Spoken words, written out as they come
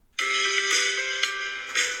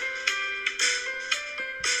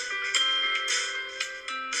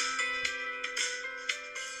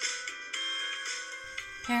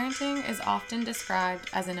parenting is often described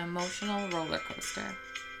as an emotional roller coaster.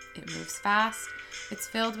 It moves fast, it's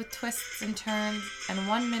filled with twists and turns, and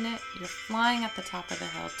one minute you're flying at the top of the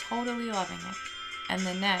hill, totally loving it, and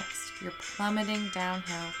the next you're plummeting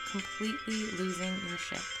downhill, completely losing your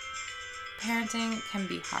shit. Parenting can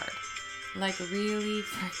be hard, like really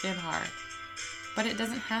freaking hard, but it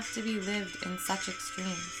doesn't have to be lived in such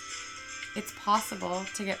extremes. It's possible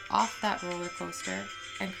to get off that roller coaster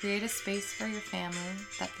and create a space for your family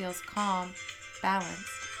that feels calm,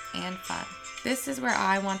 balanced, and fun. This is where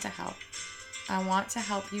I want to help. I want to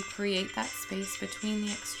help you create that space between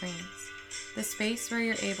the extremes, the space where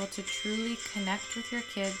you're able to truly connect with your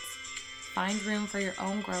kids, find room for your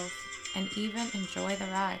own growth, and even enjoy the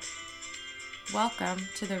ride. Welcome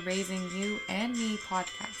to the Raising You and Me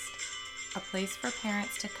podcast, a place for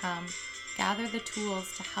parents to come, gather the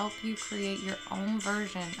tools to help you create your own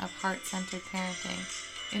version of heart-centered parenting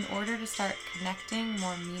in order to start connecting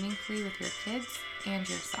more meaningfully with your kids and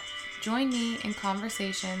yourself. Join me in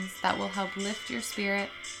conversations that will help lift your spirit,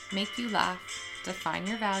 make you laugh, define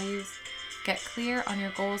your values, get clear on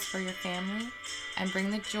your goals for your family, and bring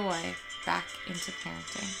the joy back into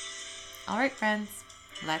parenting. All right, friends,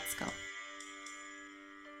 let's go.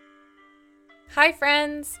 Hi,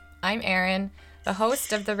 friends. I'm Erin, the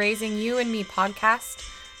host of the Raising You and Me podcast,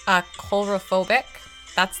 Chorophobic.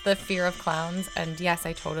 That's the fear of clowns. And yes,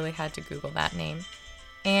 I totally had to Google that name.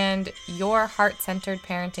 And your heart-centered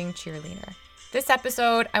parenting cheerleader. This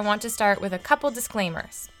episode, I want to start with a couple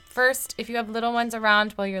disclaimers. First, if you have little ones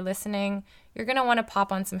around while you're listening, you're going to want to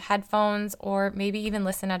pop on some headphones or maybe even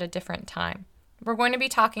listen at a different time. We're going to be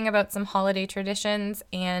talking about some holiday traditions,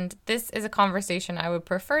 and this is a conversation I would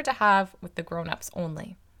prefer to have with the grown-ups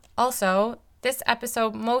only. Also, this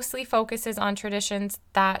episode mostly focuses on traditions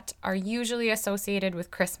that are usually associated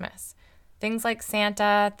with Christmas. Things like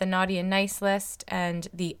Santa, the Naughty and Nice list, and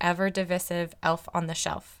the ever-divisive Elf on the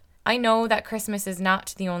Shelf. I know that Christmas is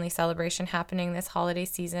not the only celebration happening this holiday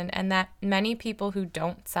season, and that many people who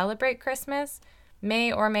don't celebrate Christmas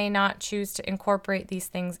may or may not choose to incorporate these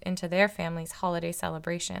things into their family's holiday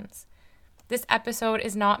celebrations. This episode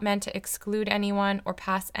is not meant to exclude anyone or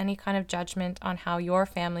pass any kind of judgment on how your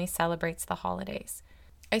family celebrates the holidays.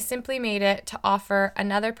 I simply made it to offer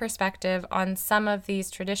another perspective on some of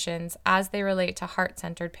these traditions as they relate to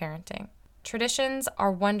heart-centered parenting. Traditions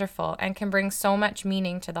are wonderful and can bring so much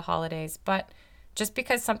meaning to the holidays, but just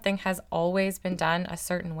because something has always been done a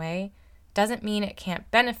certain way doesn't mean it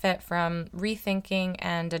can't benefit from rethinking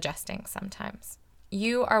and adjusting sometimes.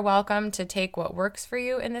 You are welcome to take what works for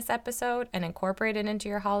you in this episode and incorporate it into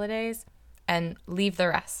your holidays and leave the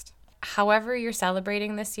rest. However you're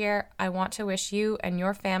celebrating this year, I want to wish you and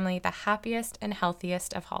your family the happiest and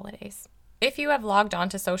healthiest of holidays. If you have logged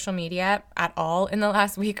onto social media at all in the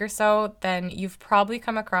last week or so, then you've probably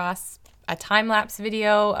come across a time-lapse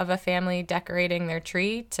video of a family decorating their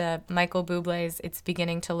tree to Michael Bublé's It's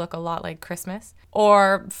Beginning to Look a Lot Like Christmas,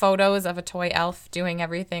 or photos of a toy elf doing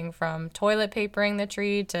everything from toilet papering the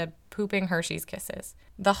tree to pooping Hershey's Kisses.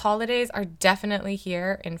 The holidays are definitely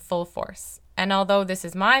here in full force, and although this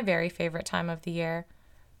is my very favorite time of the year,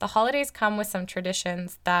 the holidays come with some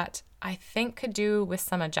traditions that I think could do with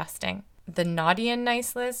some adjusting. The Naughty and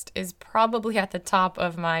Nice list is probably at the top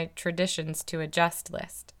of my traditions to adjust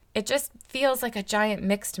list. It just feels like a giant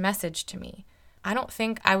mixed message to me. I don't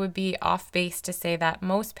think I would be off base to say that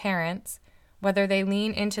most parents, whether they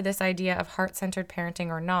lean into this idea of heart-centered parenting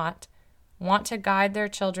or not, want to guide their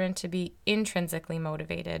children to be intrinsically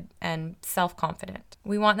motivated and self-confident.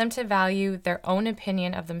 We want them to value their own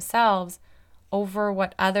opinion of themselves over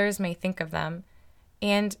what others may think of them,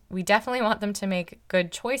 and we definitely want them to make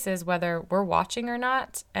good choices whether we're watching or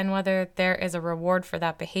not, and whether there is a reward for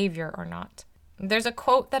that behavior or not. There's a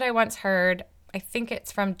quote that I once heard, I think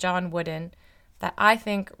it's from John Wooden, that I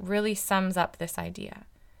think really sums up this idea.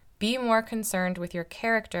 Be more concerned with your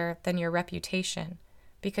character than your reputation,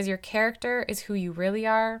 because your character is who you really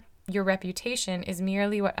are, your reputation is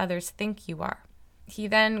merely what others think you are. He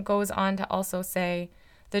then goes on to also say,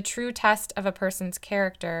 the true test of a person's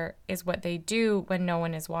character is what they do when no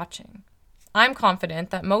one is watching. I'm confident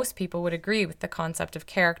that most people would agree with the concept of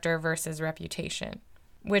character versus reputation,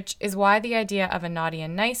 which is why the idea of a Naughty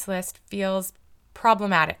and Nice list feels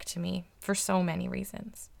problematic to me for so many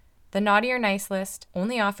reasons. The Naughty or Nice list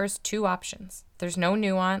only offers two options. There's no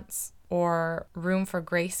nuance or room for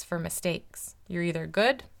grace for mistakes. You're either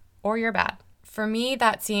good or you're bad. For me,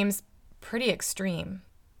 that seems pretty extreme.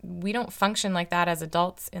 We don't function like that as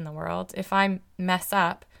adults in the world. If I mess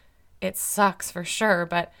up, it sucks for sure,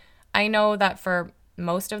 but I know that for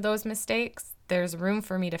most of those mistakes, there's room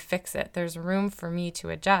for me to fix it. There's room for me to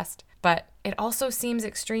adjust. But it also seems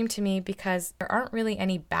extreme to me because there aren't really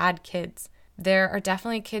any bad kids. There are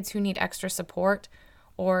definitely kids who need extra support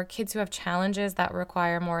or kids who have challenges that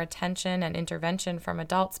require more attention and intervention from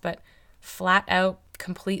adults, but flat out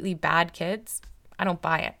completely bad kids, I don't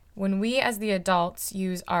buy it. When we as the adults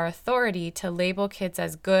use our authority to label kids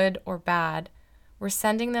as good or bad, we're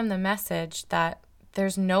sending them the message that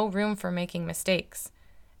there's no room for making mistakes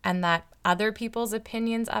and that other people's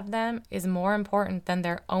opinions of them is more important than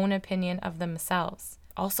their own opinion of themselves.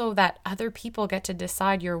 Also, that other people get to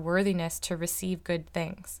decide your worthiness to receive good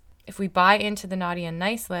things. If we buy into the naughty and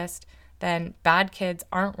nice list, then bad kids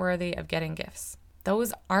aren't worthy of getting gifts.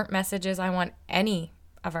 Those aren't messages I want any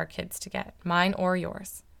of our kids to get, mine or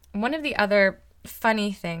yours. One of the other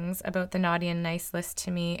funny things about the naughty and nice list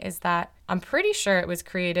to me is that I'm pretty sure it was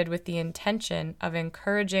created with the intention of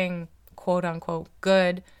encouraging quote unquote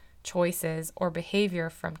good choices or behavior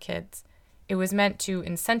from kids. It was meant to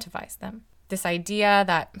incentivize them. This idea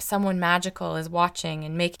that someone magical is watching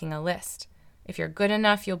and making a list. If you're good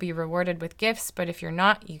enough, you'll be rewarded with gifts, but if you're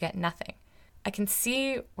not, you get nothing. I can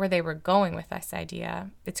see where they were going with this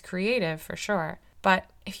idea. It's creative for sure.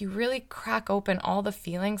 But if you really crack open all the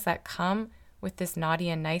feelings that come with this naughty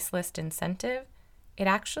and nice list incentive, it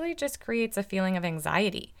actually just creates a feeling of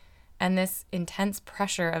anxiety and this intense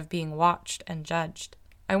pressure of being watched and judged.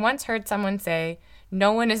 I once heard someone say,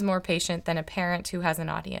 no one is more patient than a parent who has an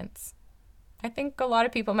audience. I think a lot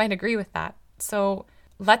of people might agree with that. So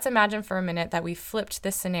let's imagine for a minute that we flipped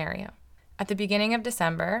this scenario. At the beginning of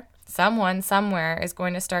December, someone somewhere is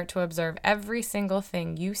going to start to observe every single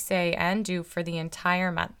thing you say and do for the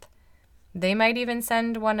entire month. They might even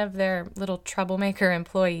send one of their little troublemaker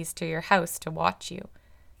employees to your house to watch you.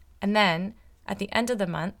 And then, at the end of the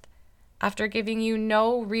month, after giving you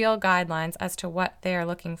no real guidelines as to what they are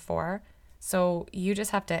looking for, so you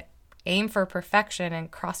just have to aim for perfection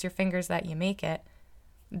and cross your fingers that you make it,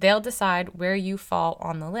 they'll decide where you fall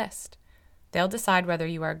on the list. They'll decide whether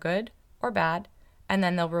you are good or bad, and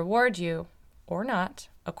then they'll reward you, or not,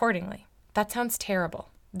 accordingly. That sounds terrible.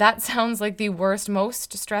 That sounds like the worst,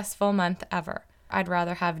 most stressful month ever. I'd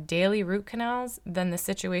rather have daily root canals than the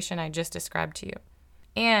situation I just described to you.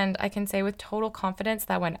 And I can say with total confidence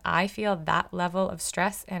that when I feel that level of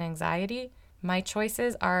stress and anxiety, my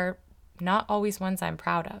choices are not always ones I'm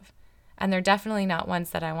proud of. And they're definitely not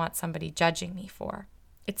ones that I want somebody judging me for.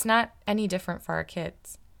 It's not any different for our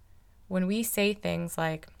kids. When we say things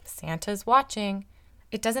like, Santa's watching,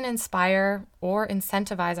 it doesn't inspire or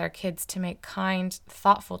incentivize our kids to make kind,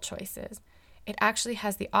 thoughtful choices. It actually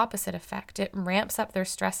has the opposite effect. It ramps up their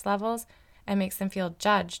stress levels and makes them feel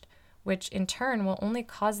judged, which in turn will only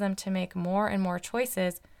cause them to make more and more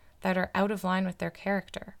choices that are out of line with their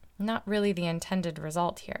character. Not really the intended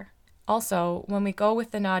result here. Also, when we go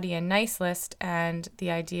with the naughty and nice list and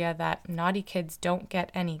the idea that naughty kids don't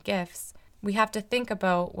get any gifts, we have to think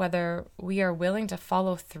about whether we are willing to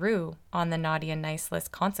follow through on the naughty and nice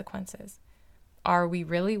list consequences. Are we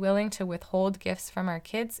really willing to withhold gifts from our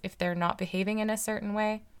kids if they're not behaving in a certain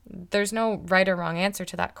way? There's no right or wrong answer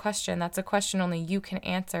to that question. That's a question only you can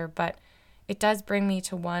answer, but it does bring me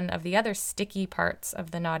to one of the other sticky parts of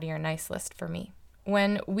the naughty or nice list for me.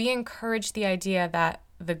 When we encourage the idea that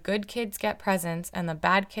the good kids get presents and the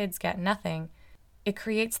bad kids get nothing, it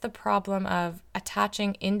creates the problem of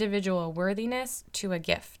attaching individual worthiness to a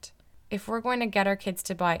gift. If we're going to get our kids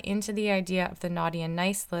to buy into the idea of the naughty and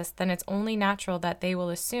nice list, then it's only natural that they will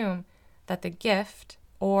assume that the gift,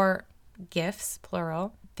 or gifts,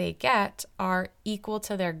 plural, they get are equal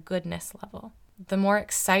to their goodness level. The more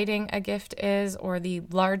exciting a gift is, or the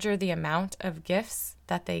larger the amount of gifts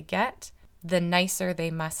that they get, the nicer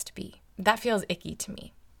they must be. That feels icky to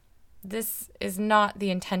me. This is not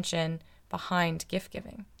the intention behind gift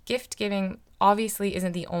giving. Gift giving obviously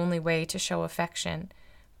isn't the only way to show affection,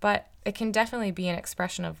 but it can definitely be an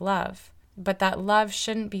expression of love. But that love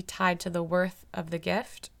shouldn't be tied to the worth of the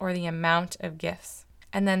gift or the amount of gifts.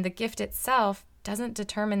 And then the gift itself doesn't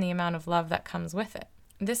determine the amount of love that comes with it.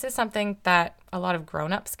 This is something that a lot of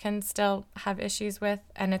grown-ups can still have issues with,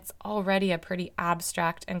 and it's already a pretty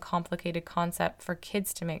abstract and complicated concept for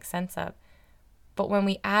kids to make sense of. But when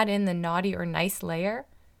we add in the naughty or nice layer,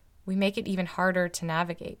 we make it even harder to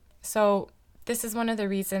navigate. So this is one of the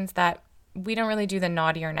reasons that we don't really do the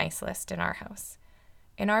naughty or nice list in our house.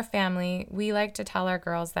 In our family, we like to tell our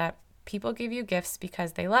girls that people give you gifts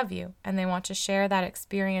because they love you and they want to share that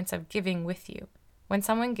experience of giving with you. When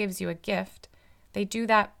someone gives you a gift, they do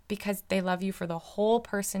that because they love you for the whole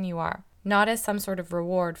person you are, not as some sort of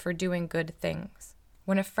reward for doing good things.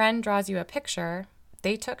 When a friend draws you a picture,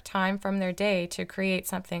 they took time from their day to create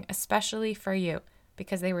something especially for you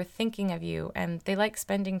because they were thinking of you and they like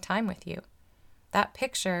spending time with you. that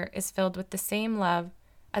picture is filled with the same love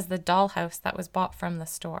as the dollhouse that was bought from the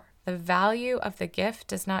store. The value of the gift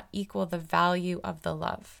does not equal the value of the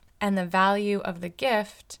love. And the value of the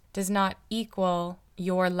gift does not equal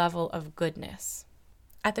your level of goodness.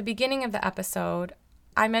 At the beginning of the episode,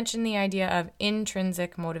 I mentioned the idea of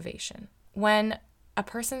intrinsic motivation. When a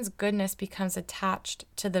person's goodness becomes attached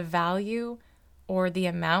to the value or the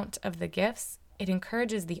amount of the gifts, it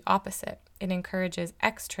encourages the opposite. It encourages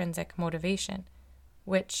extrinsic motivation,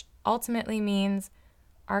 which ultimately means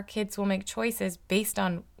our kids will make choices based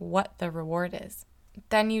on what the reward is.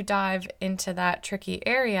 Then you dive into that tricky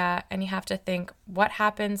area and you have to think, what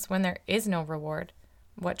happens when there is no reward?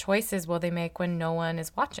 What choices will they make when no one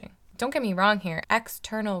is watching? Don't get me wrong here,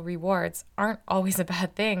 external rewards aren't always a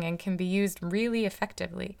bad thing and can be used really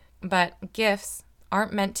effectively. But gifts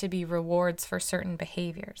aren't meant to be rewards for certain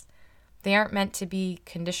behaviors. They aren't meant to be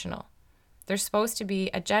conditional. They're supposed to be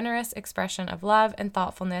a generous expression of love and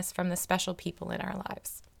thoughtfulness from the special people in our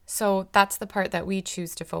lives. So that's the part that we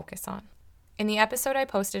choose to focus on. In the episode I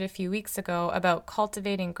posted a few weeks ago about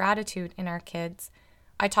cultivating gratitude in our kids,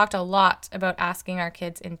 I talked a lot about asking our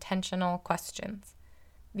kids intentional questions.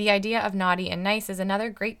 The idea of naughty and nice is another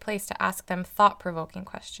great place to ask them thought-provoking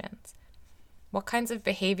questions. What kinds of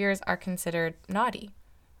behaviors are considered naughty?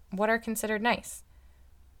 What are considered nice?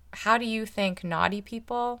 How do you think naughty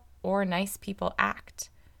people or nice people act?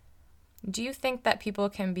 Do you think that people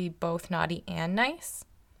can be both naughty and nice?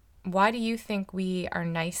 Why do you think we are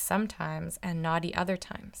nice sometimes and naughty other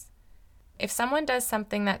times? If someone does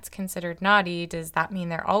something that's considered naughty, does that mean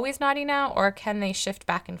they're always naughty now, or can they shift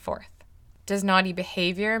back and forth? Does naughty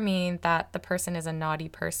behavior mean that the person is a naughty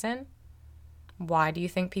person? Why do you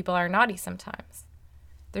think people are naughty sometimes?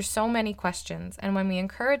 There's so many questions, and when we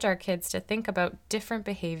encourage our kids to think about different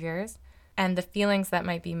behaviors and the feelings that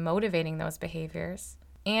might be motivating those behaviors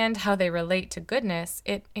and how they relate to goodness,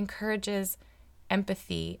 it encourages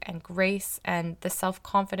empathy and grace and the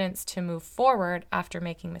self-confidence to move forward after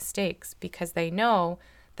making mistakes because they know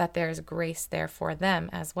that there's grace there for them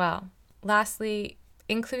as well. Lastly,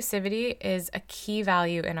 inclusivity is a key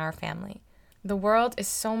value in our family. The world is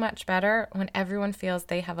so much better when everyone feels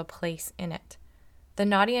they have a place in it. The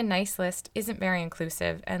naughty and nice list isn't very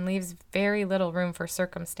inclusive and leaves very little room for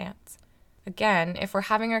circumstance. Again, if we're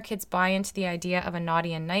having our kids buy into the idea of a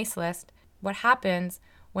naughty and nice list, what happens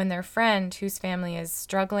when their friend whose family is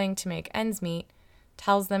struggling to make ends meet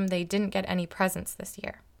tells them they didn't get any presents this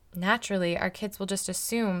year? Naturally, our kids will just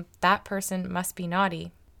assume that person must be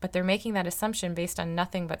naughty, but they're making that assumption based on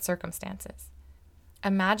nothing but circumstances.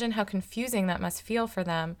 Imagine how confusing that must feel for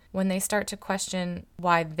them when they start to question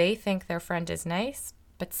why they think their friend is nice,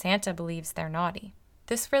 but Santa believes they're naughty.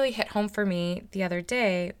 This really hit home for me the other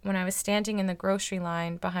day when I was standing in the grocery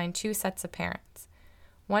line behind two sets of parents.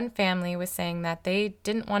 One family was saying that they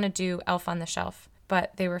didn't want to do Elf on the Shelf,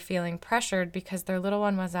 but they were feeling pressured because their little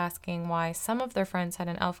one was asking why some of their friends had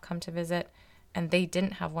an elf come to visit and they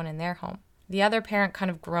didn't have one in their home. The other parent kind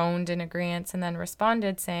of groaned in agreement and then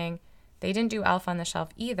responded saying they didn't do Elf on the Shelf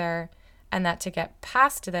either, and that to get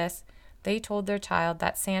past this, they told their child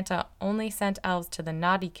that Santa only sent elves to the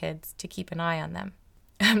naughty kids to keep an eye on them.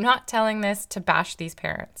 I'm not telling this to bash these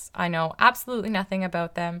parents. I know absolutely nothing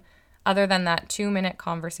about them other than that 2-minute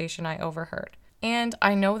conversation I overheard. And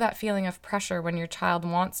I know that feeling of pressure when your child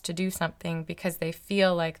wants to do something because they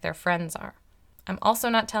feel like their friends are. I'm also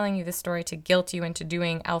not telling you this story to guilt you into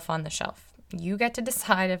doing Elf on the Shelf. You get to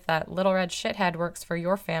decide if that little red shithead works for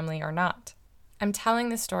your family or not. I'm telling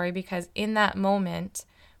this story because in that moment,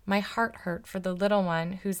 my heart hurt for the little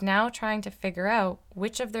one who's now trying to figure out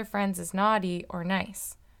which of their friends is naughty or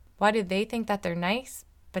nice. Why do they think that they're nice,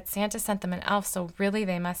 but Santa sent them an elf, so really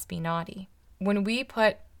they must be naughty? When we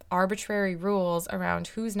put arbitrary rules around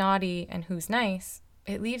who's naughty and who's nice,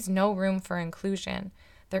 it leaves no room for inclusion.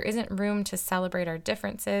 There isn't room to celebrate our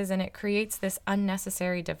differences, and it creates this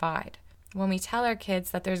unnecessary divide. When we tell our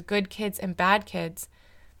kids that there's good kids and bad kids,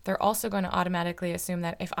 they're also going to automatically assume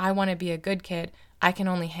that if I want to be a good kid, I can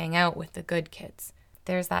only hang out with the good kids.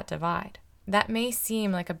 There's that divide. That may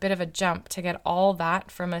seem like a bit of a jump to get all that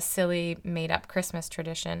from a silly, made-up Christmas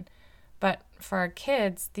tradition, but for our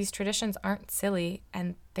kids, these traditions aren't silly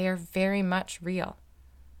and they are very much real.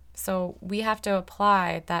 So we have to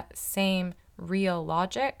apply that same real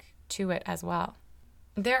logic to it as well.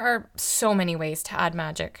 There are so many ways to add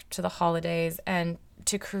magic to the holidays and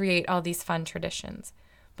to create all these fun traditions,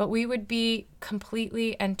 but we would be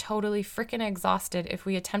completely and totally freaking exhausted if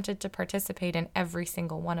we attempted to participate in every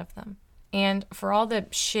single one of them. And for all the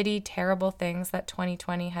shitty, terrible things that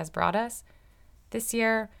 2020 has brought us, this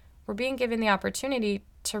year we're being given the opportunity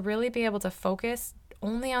to really be able to focus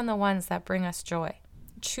only on the ones that bring us joy.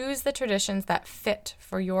 Choose the traditions that fit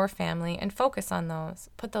for your family and focus on those.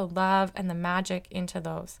 Put the love and the magic into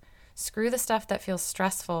those. Screw the stuff that feels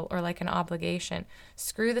stressful or like an obligation.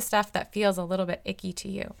 Screw the stuff that feels a little bit icky to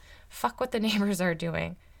you. Fuck what the neighbors are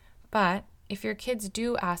doing. But if your kids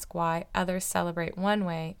do ask why others celebrate one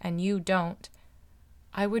way and you don't,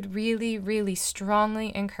 I would really, really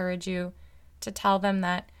strongly encourage you to tell them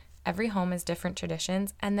that every home has different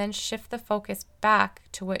traditions, and then shift the focus back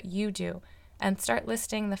to what you do and start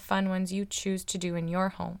listing the fun ones you choose to do in your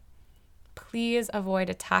home. Please avoid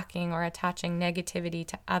attacking or attaching negativity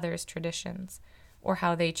to others' traditions or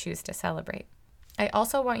how they choose to celebrate. I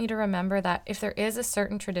also want you to remember that if there is a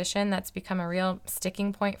certain tradition that's become a real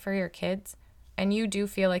sticking point for your kids, and you do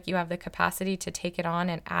feel like you have the capacity to take it on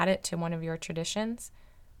and add it to one of your traditions,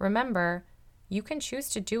 remember, you can choose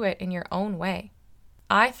to do it in your own way.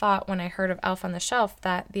 I thought when I heard of Elf on the Shelf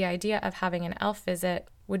that the idea of having an elf visit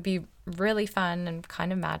would be really fun and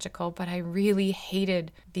kind of magical, but I really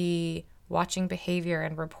hated the watching behavior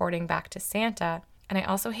and reporting back to Santa, and I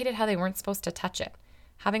also hated how they weren't supposed to touch it.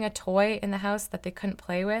 Having a toy in the house that they couldn't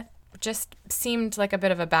play with just seemed like a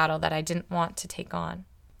bit of a battle that I didn't want to take on.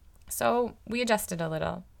 So we adjusted a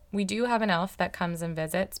little. We do have an elf that comes and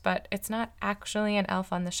visits, but it's not actually an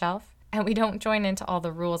elf on the shelf, and we don't join into all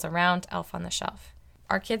the rules around Elf on the Shelf.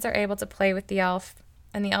 Our kids are able to play with the elf,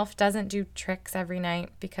 and the elf doesn't do tricks every night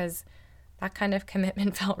because that kind of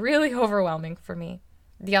commitment felt really overwhelming for me.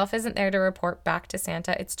 The elf isn't there to report back to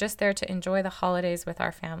Santa, it's just there to enjoy the holidays with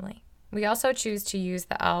our family. We also choose to use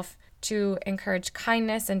the elf to encourage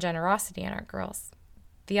kindness and generosity in our girls.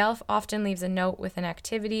 The elf often leaves a note with an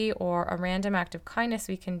activity or a random act of kindness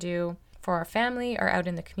we can do for our family or out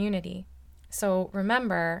in the community. So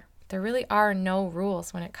remember, there really are no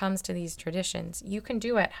rules when it comes to these traditions. You can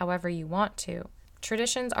do it however you want to.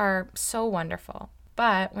 Traditions are so wonderful,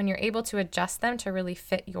 but when you're able to adjust them to really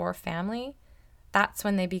fit your family, that's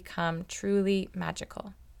when they become truly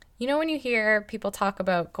magical. You know, when you hear people talk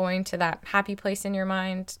about going to that happy place in your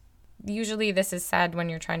mind, usually this is said when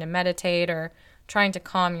you're trying to meditate or trying to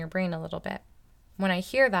calm your brain a little bit. When I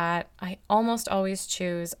hear that, I almost always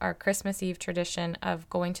choose our Christmas Eve tradition of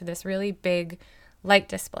going to this really big light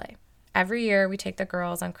display. Every year we take the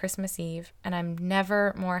girls on Christmas Eve, and I'm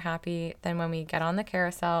never more happy than when we get on the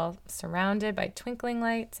carousel surrounded by twinkling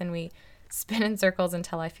lights and we spin in circles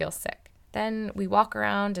until I feel sick. Then we walk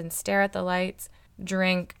around and stare at the lights,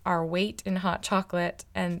 drink our weight in hot chocolate,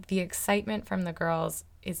 and the excitement from the girls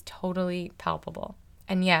is totally palpable.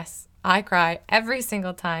 And yes, I cry every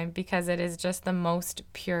single time because it is just the most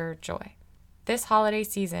pure joy. This holiday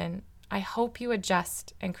season, I hope you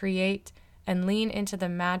adjust and create and lean into the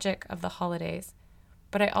magic of the holidays.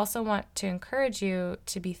 But I also want to encourage you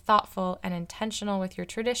to be thoughtful and intentional with your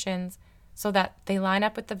traditions so that they line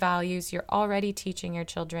up with the values you're already teaching your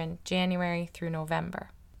children January through November.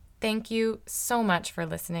 Thank you so much for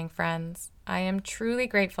listening, friends. I am truly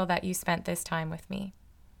grateful that you spent this time with me.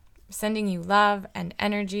 Sending you love and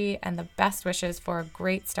energy and the best wishes for a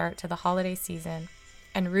great start to the holiday season,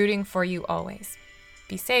 and rooting for you always.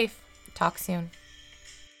 Be safe. Talk soon.